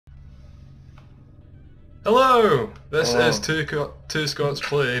Hello! This Hello. is Two Scots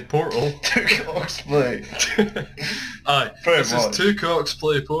Play Portal. Two cocks play. Aye, Pretty this much. is Two Cocks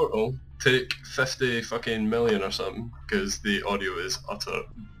Play Portal. Take 50 fucking million or something, because the audio is utter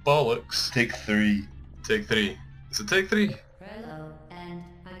bollocks. Take three. Take three. Is it take three? Hello and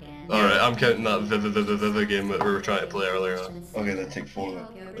again. Alright, I'm counting that the game that we were trying to play earlier on. Okay, then take four then.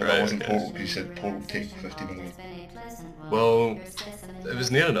 But Right, that wasn't okay. Portal because you said Portal take 50 million. Well, it was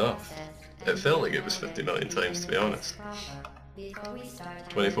near enough. It felt like it was 50 million times, to be honest.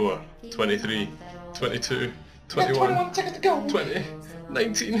 24, 23, 22, 21, 21 seconds to go. 20,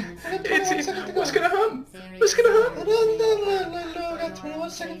 19, 18, what's gonna happen? What's gonna happen? We got 21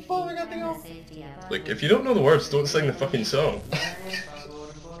 seconds before we got to go. Look, if you don't know the words, don't sing the fucking song.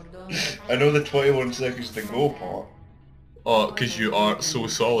 I know the 21 seconds to go part. Oh, because you are so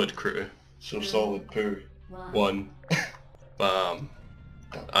solid, crew. So solid poo. One. Bam.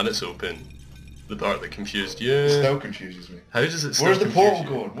 And it's open. The part that confused you. It still confuses me. How does it still Where's the confuse portal you?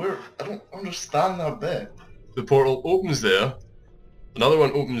 going? Where? I don't understand that bit. The portal opens there. Another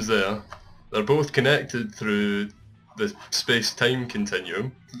one opens there. They're both connected through the space-time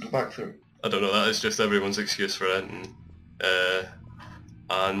continuum. Go back through. I don't know, that is just everyone's excuse for entering.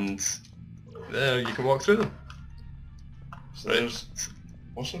 And there you can walk through them. So Right. there's...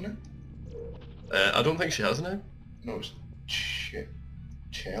 What's her name? I don't think she has a name. No, it's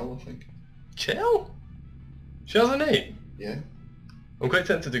Chell, I think. Chell? She has a name? Yeah. I'm quite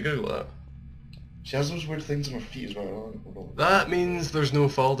tempted to Google that. She has those weird things on her feet as well. That means there's no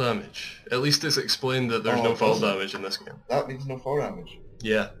fall damage. At least it's explained that there's Oh, no fall does it? damage in this game. That means no fall damage.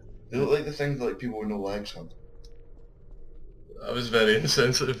 Yeah. They look like the things that like people with no legs have. That was very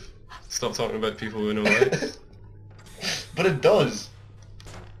insensitive. Stop talking about people with no legs. But it does.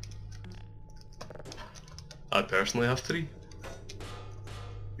 I personally have 3.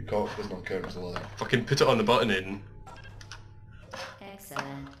 The cock does not count as a leg. Fucking put it on the button, Aiden.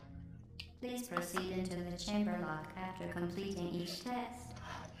 Excellent. Please proceed into the chamber lock after completing each test.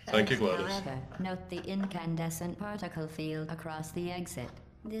 Thank you, Gladys. However, note the incandescent particle field across the exit.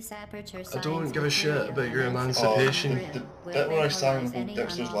 This aperture I don't give a shit about your emancipation. The bit where I sang the whole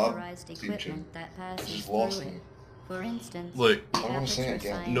Dexter's Lab theme tune, I just lost me. For instance, Look, I want to sing it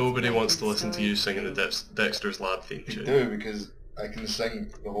again. nobody wants to listen to you singing the Dexter's Lab theme I tune. do, because I can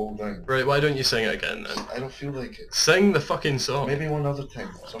sing the whole thing. Right, why don't you sing it again then? I don't feel like it. Sing the fucking song. Maybe one other time.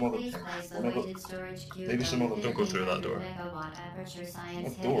 Some other time. Maybe some other Don't go through that door.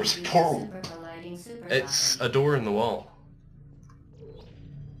 What door? It's a portal. It's a door in the wall.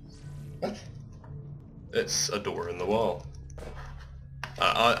 What? It's a door in the wall.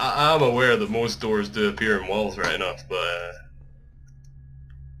 I am aware that most doors do appear in walls right enough, but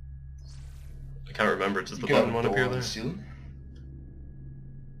I can't remember. Does the You got button a one door appear on there? the ceiling,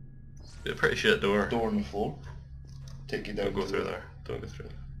 Yeah, pretty shit door. door on the floor. Take you down. Don't go to through the- there. Don't go through.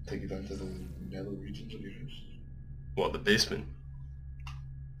 Take you down to the nether regions of your house. What, the basement?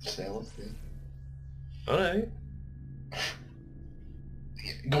 Sell it, yeah. Alright.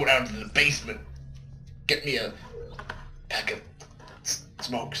 Go down to the basement. Get me a pack of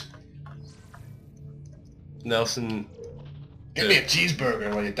smokes. Nelson... Get me a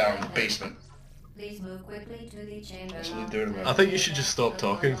cheeseburger while you're down in the basement. Please move quickly to the chamber That's what lock. they do in I America. think you should just stop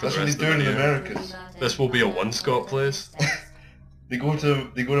talking for That's the what rest they of do the in video. Americas. This will be a one-Scot place. They go down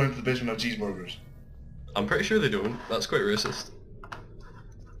to the basement of cheeseburgers. I'm pretty sure they don't. That's quite racist.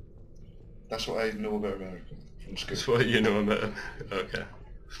 That's what I know about America from That's school. what you know about it. Okay.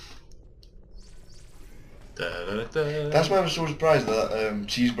 Da-da-da-da. That's why I was so surprised that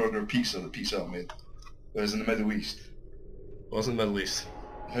cheeseburger pizza that Pizza Hut made was in the Middle East. Wasn't Middle East.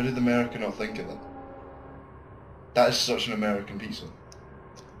 How did America not think of that? That is such an American pizza.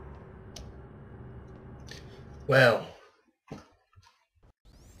 Well,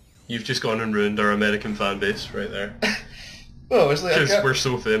 you've just gone and ruined our American fan base right there. Well, it's like Because we're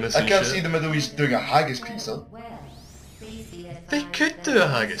so famous I and can't shit. see the Middle East doing a haggis pizza. They could do a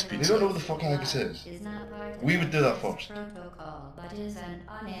haggis They pizza. don't know what the fuck haggis is. We would do that first.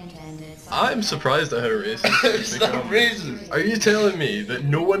 I'm surprised at how racist It's it's not become. racist. Are you telling me that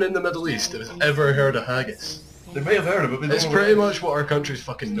no one in the Middle East has ever heard of haggis? They may have heard of it, but they It's don't know pretty what much what our country's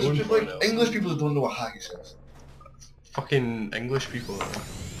fucking known it's for like now. English people that don't know what haggis is. Fucking English people.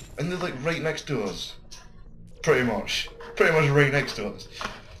 And they're like right next to us. Pretty much. Pretty much right next to us.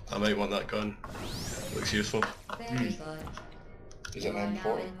 I might want that gun. Looks useful. Is it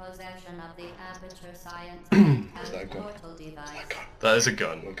 940? That is a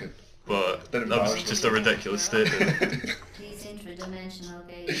gun. Okay. but Didn't that was embarrass just a ridiculous statement. These intradimensional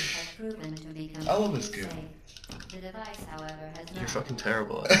gates have proven to be I love this completely game. safe. The device, however, has You're not. fucking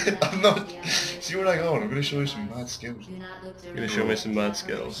terrible at it. I'm not. See where I go? I'm gonna show you some mad skills. Do not look You're gonna show me some mad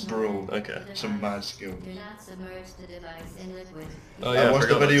skills. Bro, Okay. some mad skills. Do not submerge the device in liquid. Oh yeah, I watched a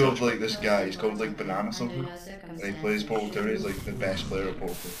forgot that video touch. of like this guy, he's called like Banana something, Under no and he plays Portal 2 and he's like the best player at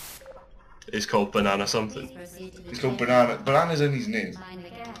Portal. He's called Banana something. Proceed to the He's called chamber Banana. Banana's in his name, behind the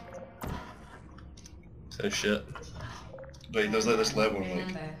gap. So shit. but he does like this level in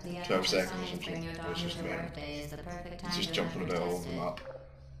Remember, like the 12 actual seconds or science something. during your It's just daughter's amazing. birthday is the perfect time He's just to jumping have about her all over the tested. map.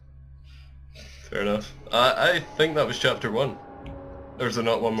 Fair enough. I think that was chapter 1. Or is there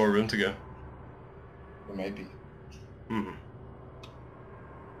not one more room to go? Or maybe. Hmm.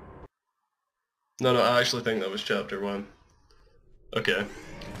 No, I actually think that was chapter 1. Okay.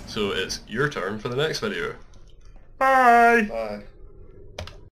 So it's your turn for the next video. Bye! Bye.